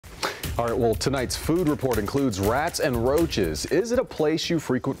All right, well, tonight's food report includes rats and roaches. Is it a place you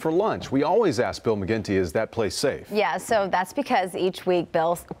frequent for lunch? We always ask Bill McGinty, is that place safe? Yeah, so that's because each week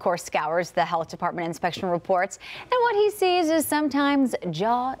Bill, of course, scours the health department inspection reports, and what he sees is sometimes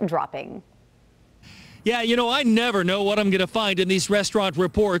jaw-dropping. Yeah, you know, I never know what I'm going to find in these restaurant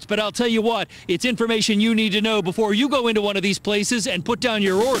reports, but I'll tell you what, it's information you need to know before you go into one of these places and put down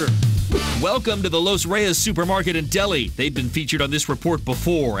your order. Welcome to the Los Reyes Supermarket and Deli. They've been featured on this report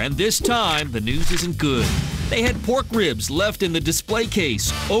before, and this time the news isn't good. They had pork ribs left in the display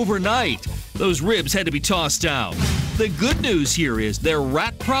case overnight. Those ribs had to be tossed out. The good news here is their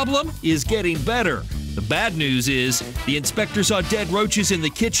rat problem is getting better. The bad news is the inspector saw dead roaches in the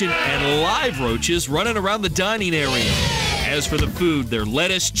kitchen and live roaches running around the dining area. As for the food, their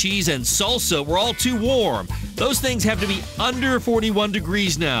lettuce, cheese, and salsa were all too warm. Those things have to be under 41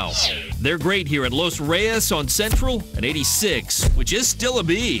 degrees now. They're great here at Los Reyes on Central at 86, which is still a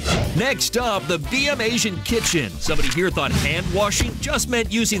B. Next up, the BM Asian Kitchen. Somebody here thought hand washing just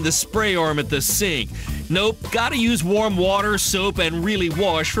meant using the spray arm at the sink. Nope, gotta use warm water, soap, and really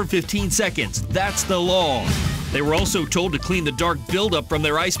wash for 15 seconds. That's the law. They were also told to clean the dark buildup from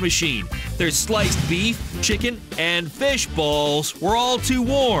their ice machine. Their sliced beef, chicken, and fish balls were all too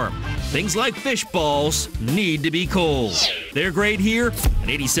warm. Things like fish balls need to be cold. They're great here at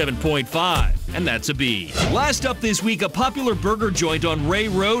 87.5, and that's a B. Last up this week, a popular burger joint on Ray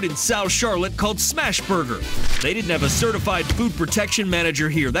Road in South Charlotte called Smash Burger. They didn't have a certified food protection manager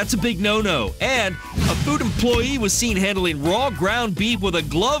here. That's a big no-no. And a food employee was seen handling raw ground beef with a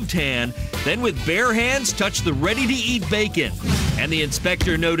gloved hand, then with bare hands touched the ready-to-eat bacon. And the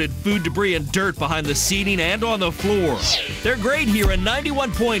inspector noted food debris and dirt behind the seating and on the floor. They're great here at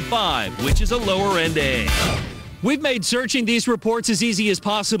 91.5, which is a lower-end A. We've made searching these reports as easy as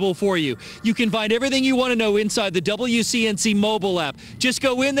possible for you. You can find everything you want to know inside the WCNC mobile app. Just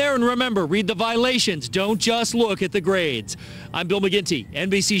go in there and remember, read the violations. Don't just look at the grades. I'm Bill McGinty,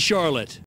 NBC Charlotte.